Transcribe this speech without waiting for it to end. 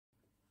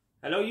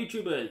Hello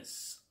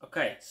YouTubers.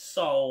 Okay,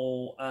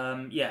 so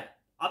yeah,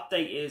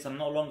 update is I'm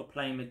no longer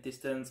playing mid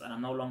distance and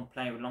I'm no longer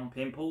playing with long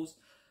pimples.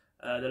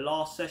 The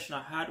last session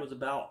I had was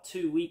about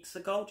 2 weeks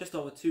ago, just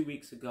over 2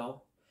 weeks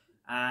ago,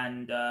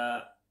 and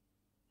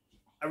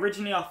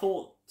originally I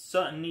thought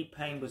certain knee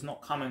pain was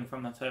not coming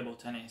from the table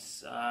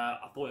tennis.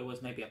 I thought it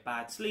was maybe a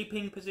bad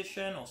sleeping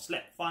position or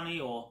slept funny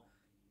or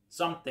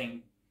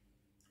something,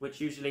 which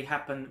usually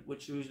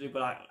be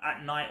like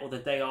at night or the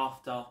day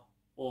after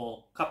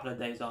or a couple of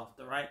days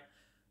after, right?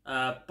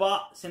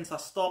 But since I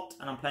stopped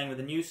and I'm playing with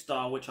a new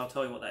style, which I'll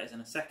tell you what that is in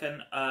a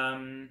second,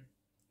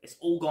 it's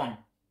all gone.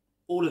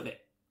 All of it.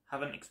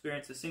 Haven't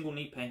experienced a single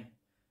knee pain.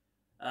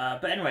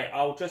 But anyway,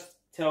 I'll just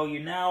tell you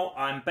now,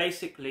 I'm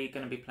basically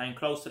going to be playing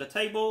close to the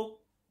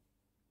table.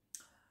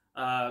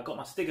 Got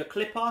my Stiga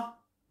Clipper,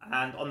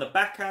 and on the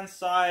backhand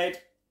side,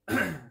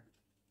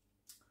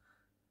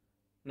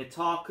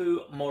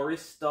 Nittaku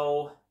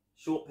Moristo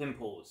short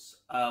pimples.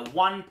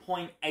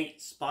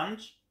 1.8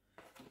 sponge.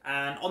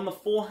 And on the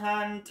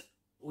forehand,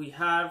 we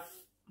have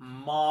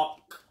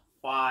Mark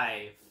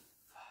 5.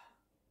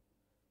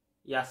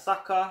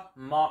 Yasaka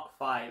Mark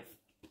 5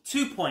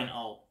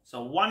 2.0.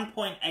 So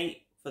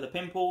 1.8 for the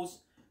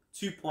pimples,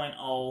 2.0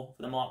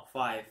 for the Mark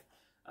 5.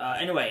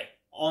 Anyway,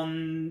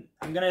 I'm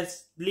going to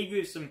leave you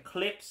with some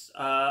clips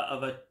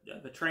of a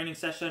training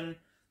session.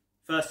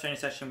 First training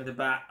session with the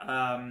bat.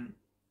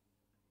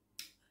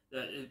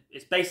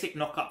 It's basic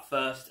knock up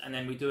first, and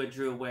then we do a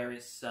drill where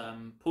it's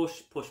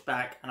push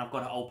back, and I've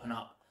got to open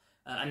up,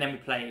 and then we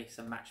play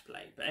some match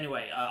play. But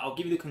anyway, I'll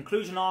give you the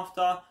conclusion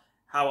after,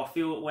 how I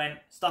feel it went,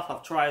 stuff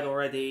I've tried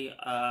already,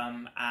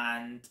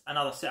 and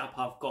another setup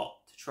I've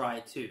got to try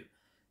too.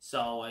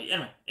 So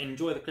anyway,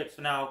 enjoy the clips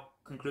for now,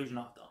 conclusion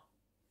after.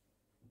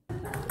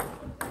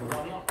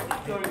 Well, I'm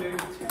not going to do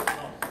too much.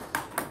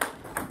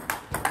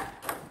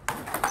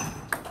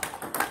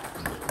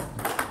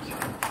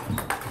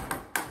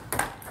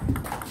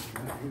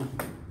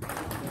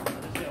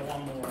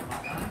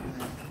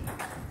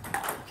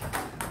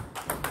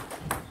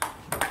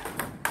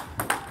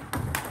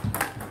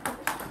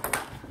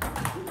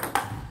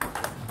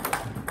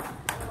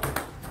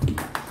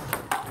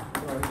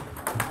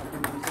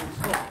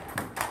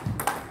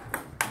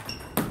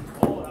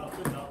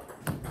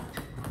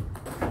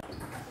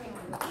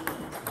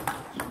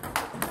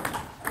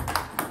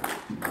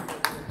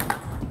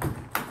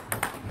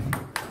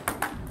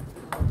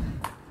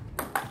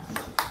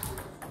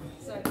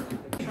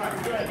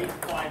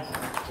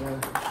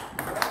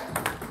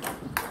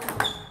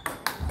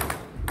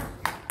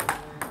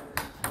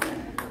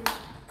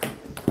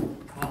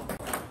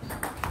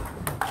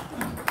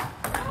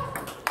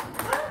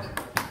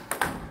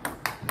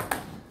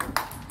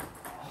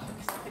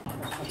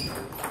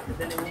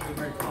 Then it won't be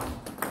very fun.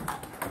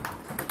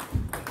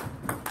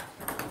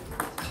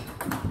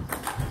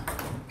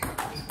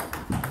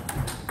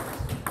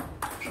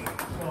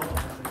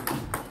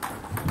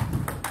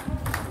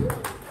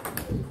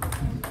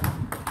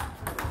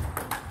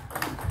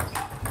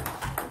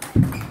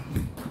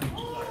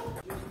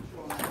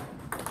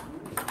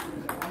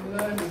 I'm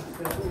learning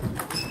still.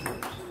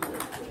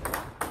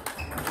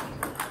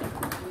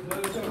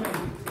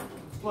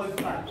 Close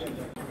back.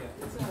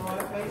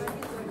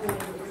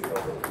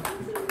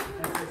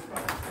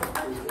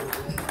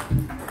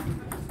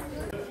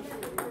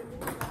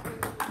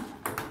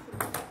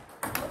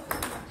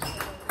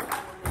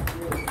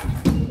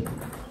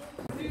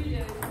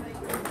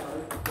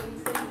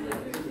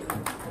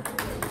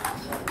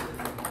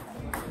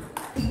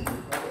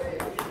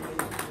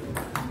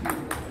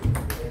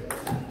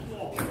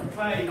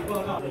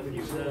 Well, no, let's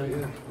use the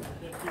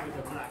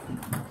black.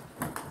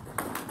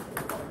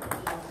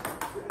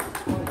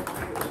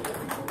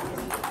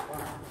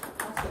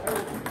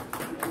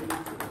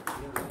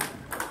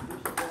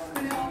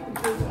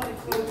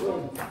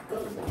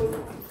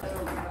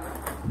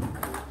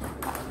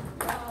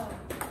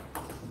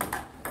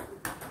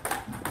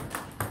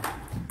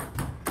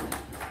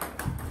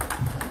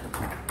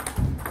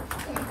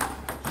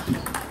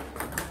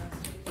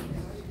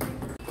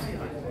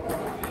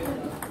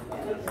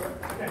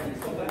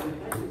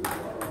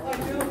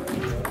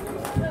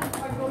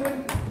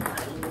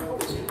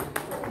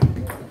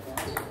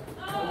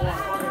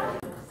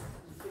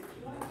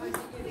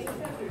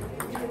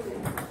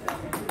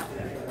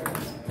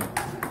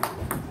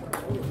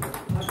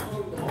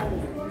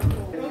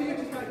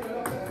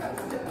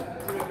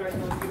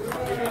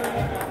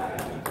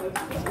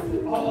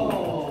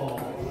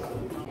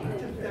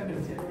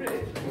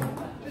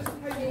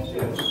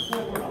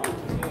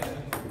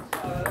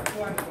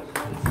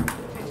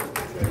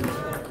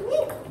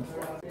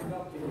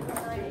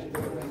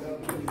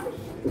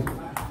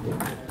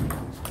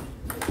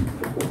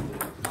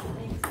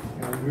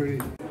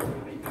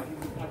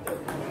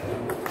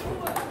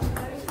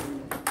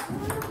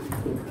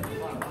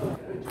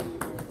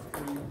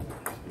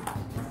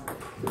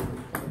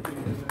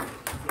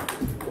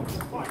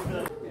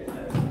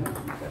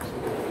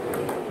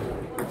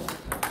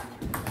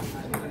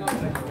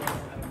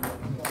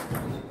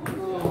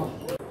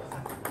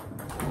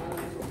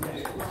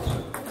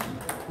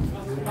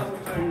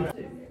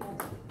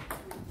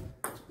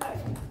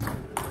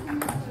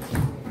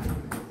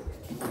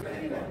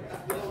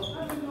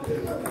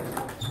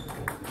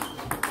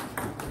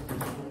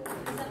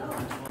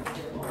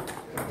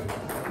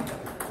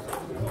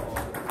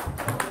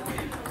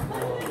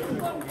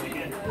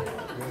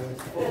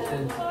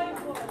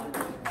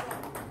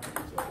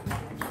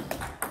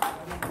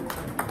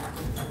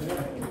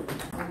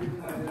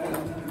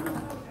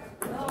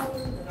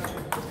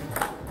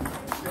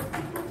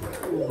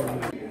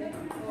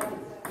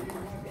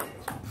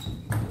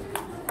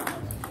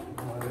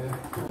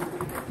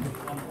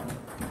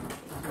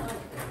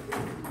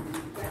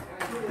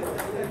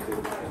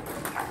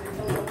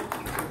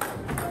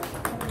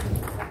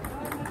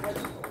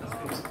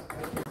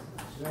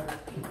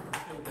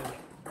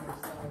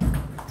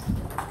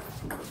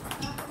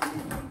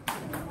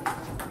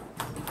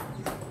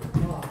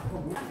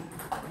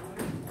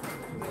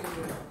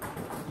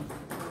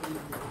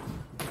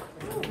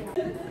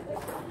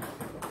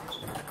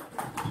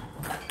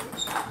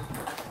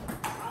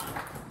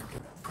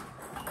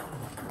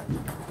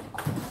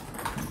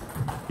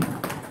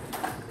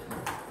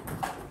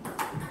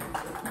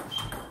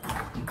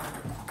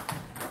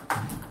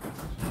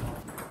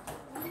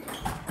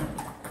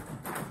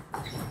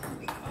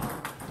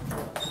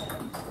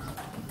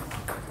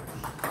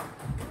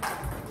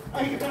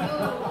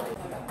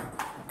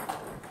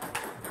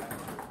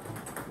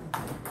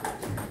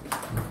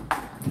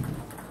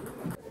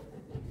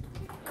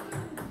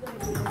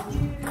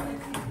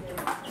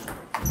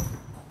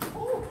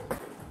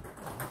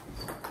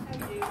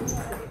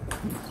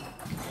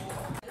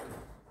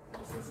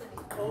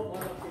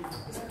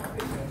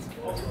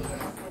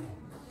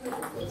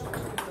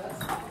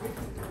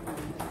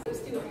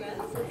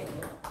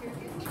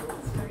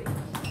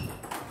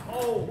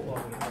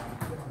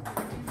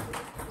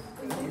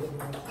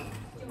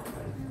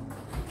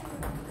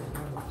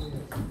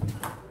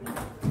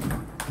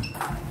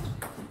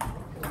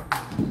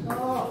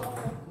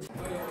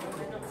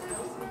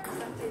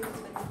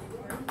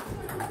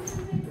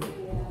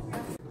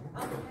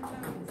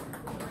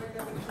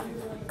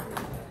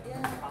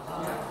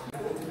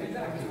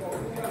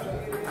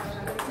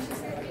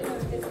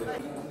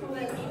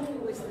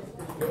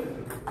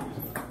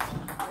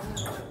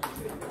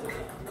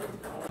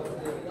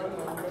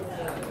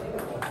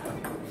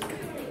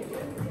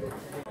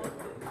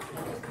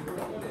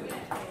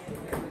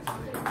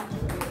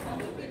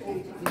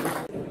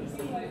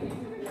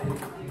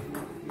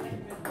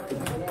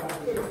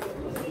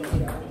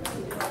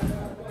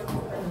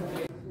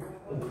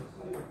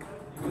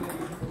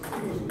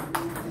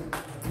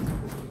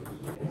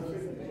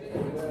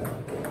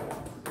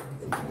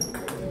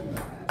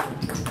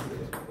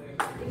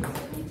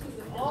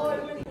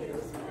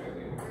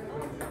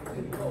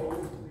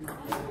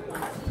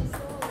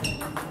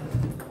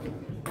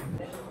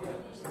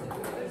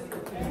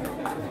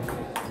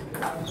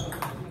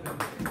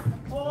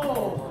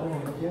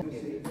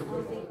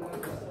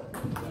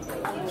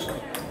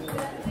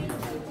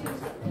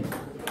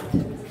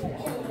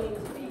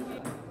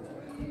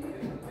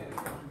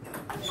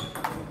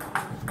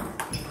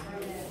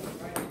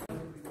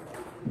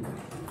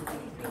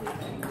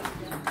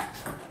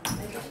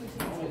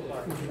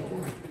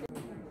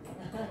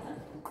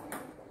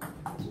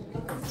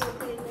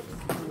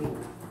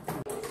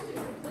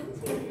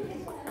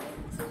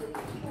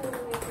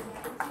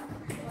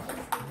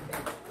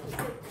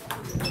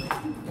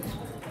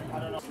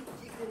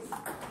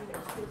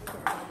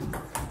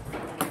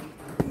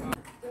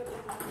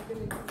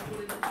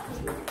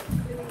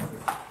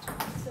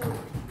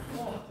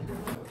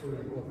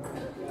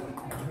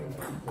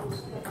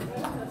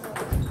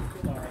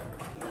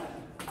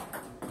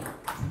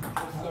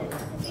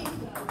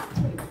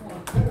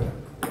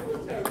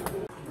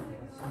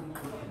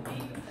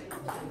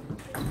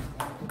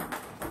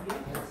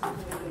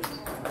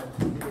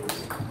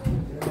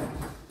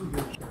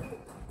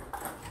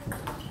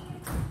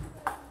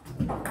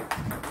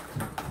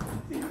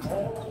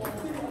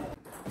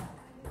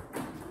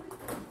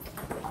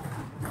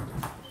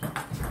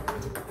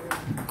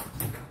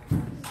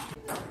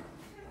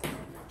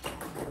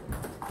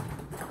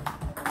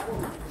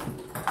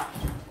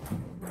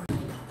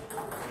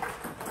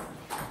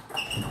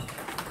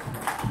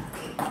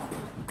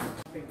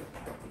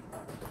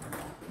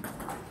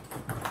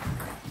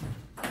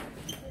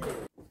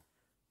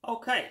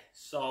 Okay,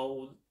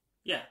 so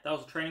yeah, that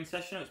was a training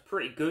session. It was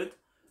pretty good.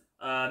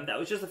 That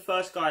was just the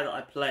first guy that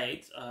I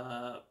played,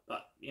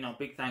 but you know,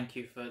 big thank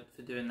you for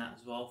doing that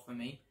as well for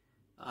me.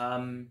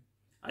 I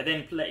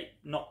then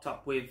knocked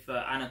up with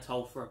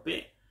Anatole for a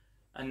bit,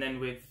 and then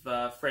with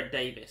Fred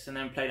Davis, and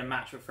then played a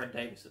match with Fred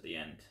Davis at the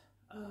end,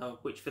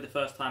 which for the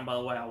first time, by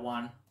the way, I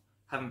won.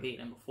 Haven't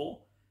beaten him before.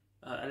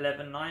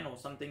 11-9 or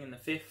something in the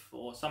fifth,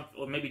 or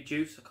maybe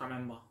Juice, I can't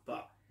remember,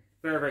 but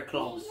very, very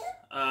close.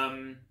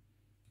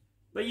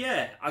 But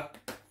yeah,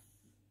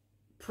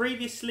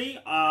 previously,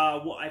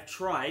 what I've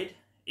tried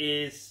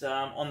is,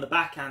 on the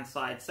backhand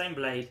side, same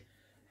blade,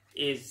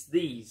 is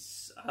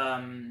these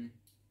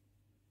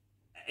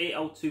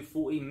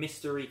 80240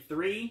 Mystery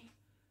 3.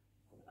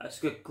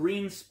 It's a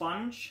green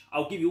sponge.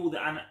 I'll give you all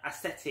the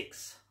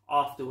aesthetics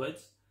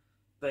afterwards.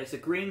 But it's a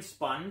green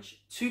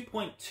sponge,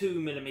 2.2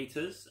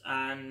 millimeters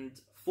and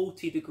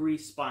 40-degree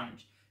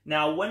sponge.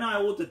 Now, when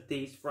I ordered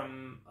these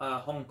from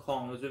Hong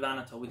Kong, it was with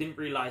Anatole, we didn't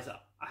realise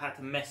that I had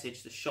to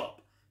message the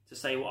shop to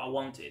say what I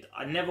wanted.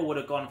 I never would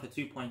have gone for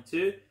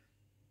 2.2,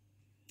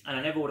 and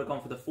I never would have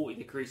gone for the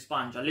 40-degree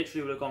sponge. I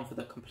literally would have gone for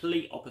the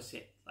complete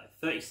opposite. Like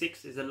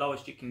 36 is the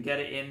lowest you can get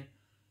it in,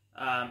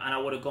 and I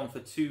would have gone for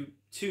 2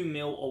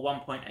 mil or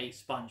 1.8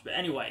 sponge. But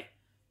anyway,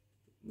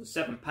 it was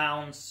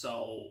 £7,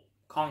 so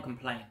can't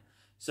complain.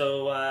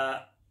 So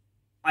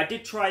I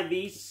did try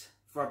these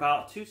for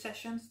about 2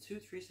 sessions,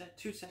 2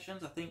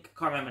 sessions, I think. I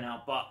can't remember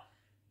now, but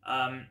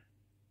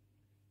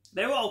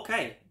they were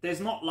okay. There's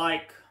not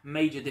like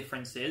major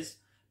differences,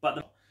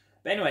 but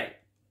anyway,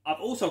 I've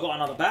also got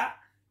another bat.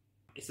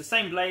 It's the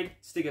same blade,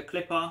 Stiga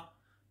Clipper,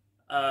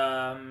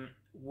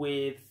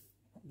 with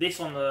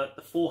this on the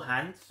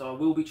forehand. So I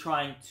will be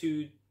trying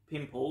 2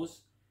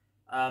 pimples,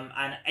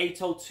 and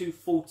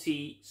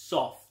 80240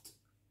 soft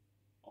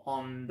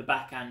on the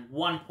backhand,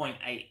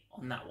 1.8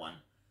 on that one,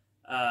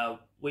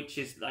 which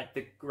is like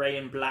the grey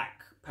and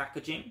black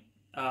packaging.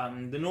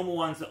 The normal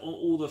ones that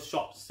all the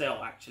shops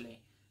sell,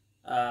 actually.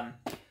 And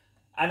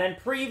then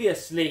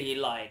previously,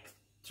 like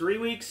 3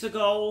 weeks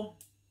ago,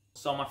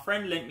 so my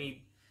friend lent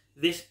me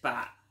this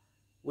bat,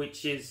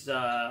 which is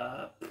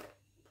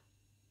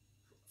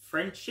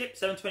Friendship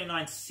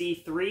 729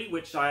 C3,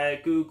 which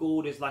I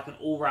googled is like an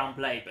all-round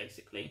blade,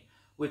 basically,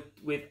 with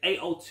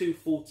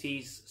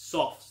 80240s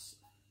softs,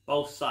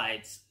 both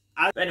sides.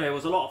 Anyway, it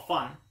was a lot of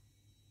fun.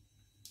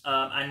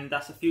 And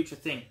that's a future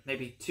thing,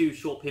 maybe 2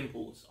 short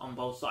pimples on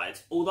both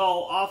sides.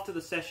 Although after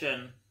the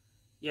session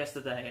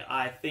yesterday,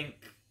 I think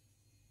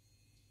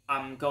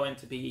I'm going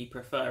to be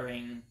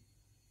preferring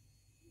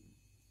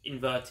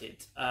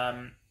inverted.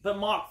 But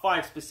Mark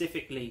 5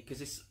 specifically,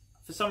 because it's,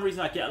 for some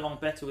reason I get along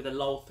better with a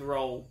low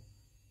throw.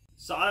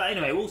 So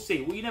anyway, we'll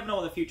see. Well, you never know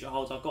what the future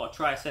holds. I've got to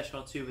try a session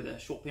or 2 with the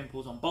short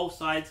pimples on both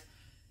sides.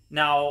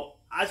 Now,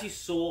 as you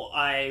saw,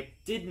 I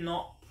did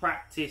not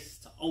practice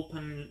to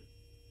open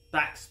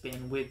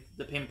backspin with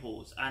the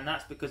pimples, and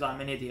that's because I'm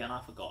an idiot and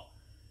I forgot.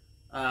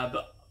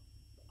 But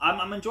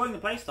I'm enjoying the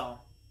playstyle.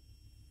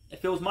 It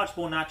feels much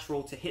more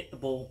natural to hit the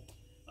ball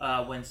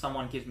when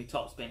someone gives me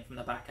topspin from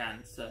the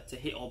backhand, to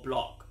hit or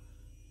block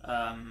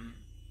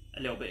a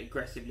little bit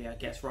aggressively, I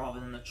guess, rather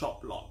than the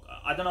chop block.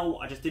 I don't know,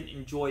 I just didn't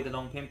enjoy the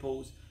long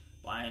pimples,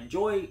 but I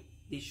enjoy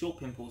these short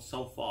pimples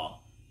so far.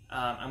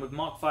 And with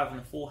Mark 5 on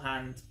the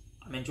forehand,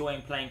 I'm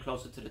enjoying playing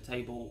closer to the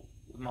table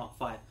with Mark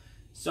 5.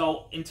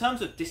 So in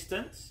terms of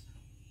distance,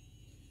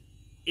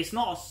 it's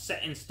not a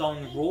set in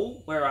stone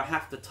rule where I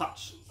have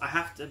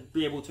to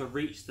be able to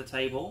reach the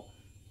table,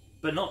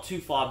 but not too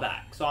far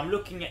back. So I'm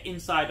looking at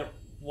inside of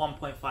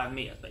 1.5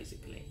 meters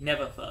basically,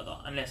 never further,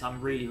 unless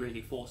I'm really,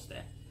 really forced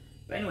there.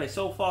 But anyway,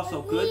 so far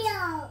so good.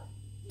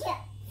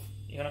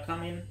 You gonna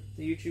come in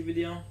the YouTube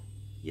video?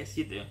 Yes,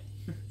 you do.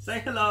 Say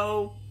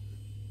hello.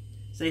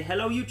 Say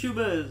hello,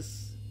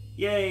 YouTubers.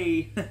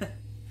 Yay.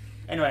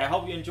 Anyway, I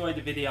hope you enjoyed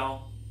the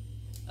video.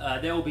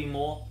 There will be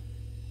more.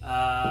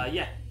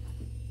 Yeah.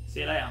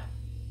 See you later.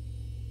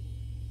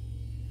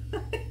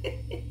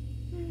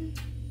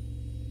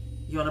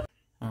 You wanna?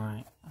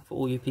 Alright, for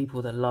all you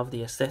people that love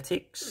the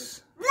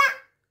aesthetics,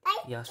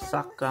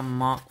 Yasaka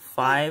Mark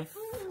 5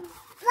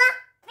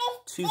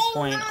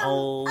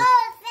 2.0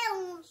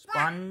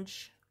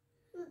 sponge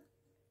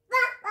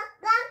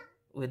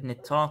with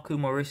Nittaku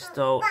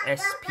Moristo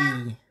Sp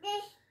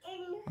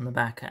on the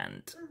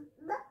backhand,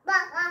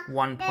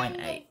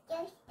 1.8.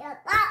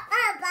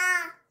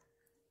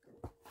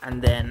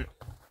 And then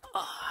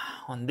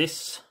on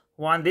this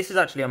one, this is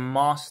actually a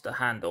master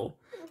handle.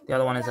 The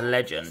other one is a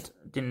legend.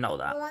 Didn't know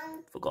that.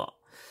 Forgot.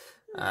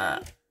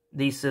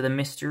 These are the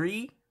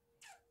mystery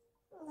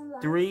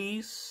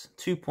 3s,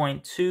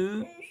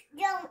 2.2,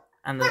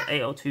 and the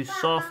 802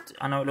 soft.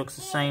 I know it looks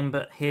the same,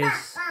 but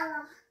here's...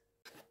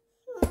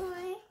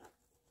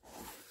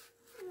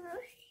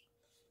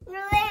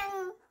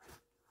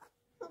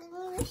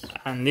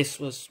 And this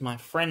was my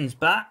friend's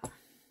bat.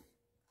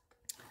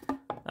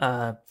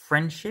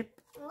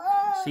 Friendship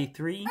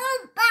C3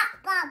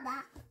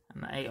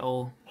 and the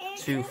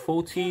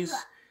 80240s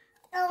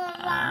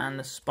and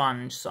the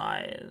sponge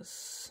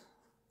size.